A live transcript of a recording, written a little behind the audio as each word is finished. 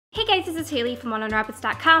Hey guys, this is Haley from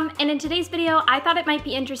OneOnRabbits.com, and in today's video, I thought it might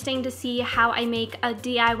be interesting to see how I make a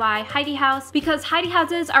DIY hidey house, because hidey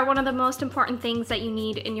houses are one of the most important things that you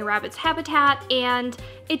need in your rabbit's habitat, and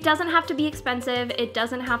it doesn't have to be expensive, it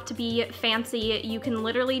doesn't have to be fancy. You can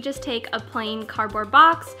literally just take a plain cardboard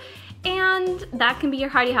box, and that can be your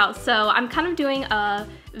hidey house. So I'm kind of doing a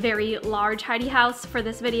very large hidey house for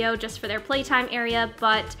this video, just for their playtime area,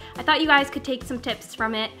 but I thought you guys could take some tips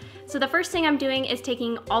from it. So the first thing I'm doing is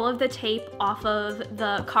taking all of the tape off of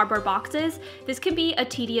the cardboard boxes. This can be a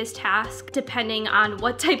tedious task depending on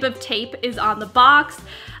what type of tape is on the box.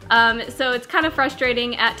 So it's kind of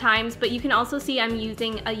frustrating at times, but you can also see I'm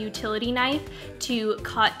using a utility knife to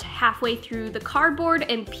cut halfway through the cardboard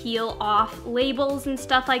and peel off labels and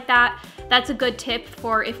stuff like that. That's a good tip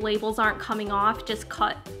for if labels aren't coming off, just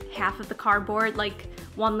cut half of the cardboard, like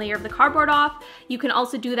one layer of the cardboard off. You can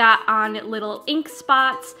also do that on little ink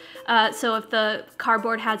spots. So if the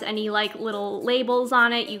cardboard has any like little labels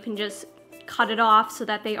on it, you can just cut it off so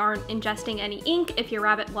that they aren't ingesting any ink if your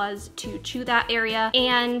rabbit was to chew that area.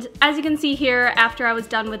 And as you can see here, after I was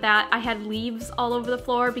done with that, I had leaves all over the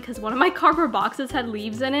floor because one of my cardboard boxes had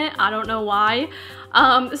leaves in it. I don't know why.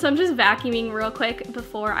 So I'm just vacuuming real quick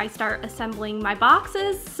before I start assembling my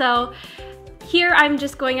boxes. So here I'm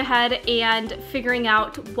just going ahead and figuring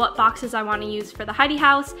out what boxes I want to use for the hidey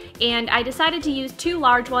house, and I decided to use two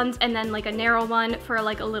large ones and then like a narrow one for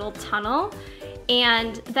like a little tunnel.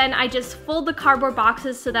 And then I just fold the cardboard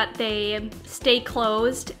boxes so that they stay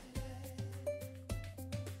closed.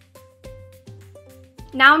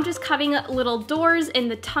 Now I'm just cutting little doors in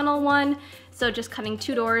the tunnel one. So just cutting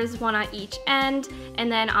two doors, one on each end.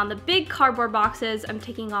 And then on the big cardboard boxes, I'm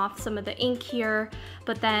taking off some of the ink here,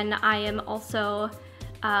 but then I am also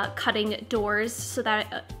cutting doors so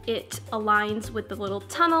that it aligns with the little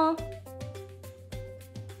tunnel.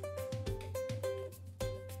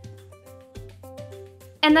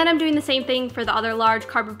 And then I'm doing the same thing for the other large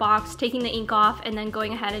cardboard box, taking the ink off and then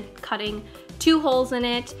going ahead and cutting two holes in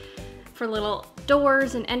it for little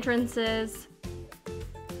doors and entrances.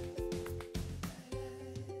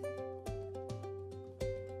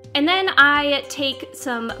 And then I take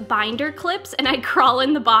some binder clips and I crawl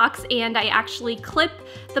in the box and I actually clip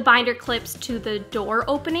the binder clips to the door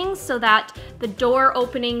openings so that the door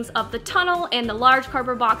openings of the tunnel and the large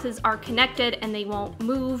cardboard boxes are connected and they won't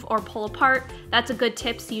move or pull apart. That's a good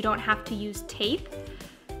tip so you don't have to use tape.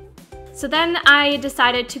 So then I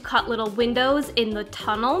decided to cut little windows in the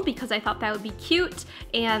tunnel because I thought that would be cute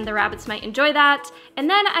and the rabbits might enjoy that. And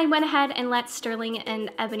then I went ahead and let Sterling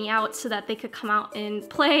and Ebony out so that they could come out and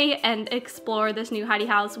play and explore this new hidey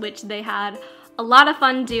house, which they had a lot of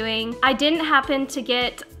fun doing. I didn't happen to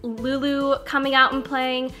get Lulu coming out and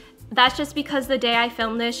playing. That's just because the day I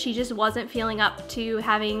filmed this, she just wasn't feeling up to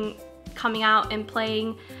coming out and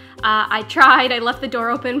playing. I tried, I left the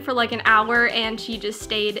door open for like an hour and she just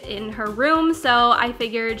stayed in her room, so I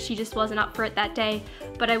figured she just wasn't up for it that day.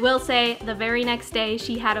 But I will say the very next day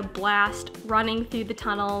she had a blast running through the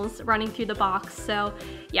tunnels, running through the box, so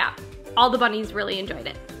yeah, all the bunnies really enjoyed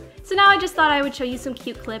it. So now I just thought I would show you some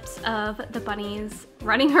cute clips of the bunnies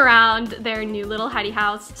running around their new little hidey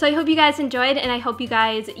house. So I hope you guys enjoyed and I hope you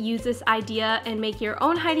guys use this idea and make your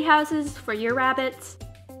own hidey houses for your rabbits.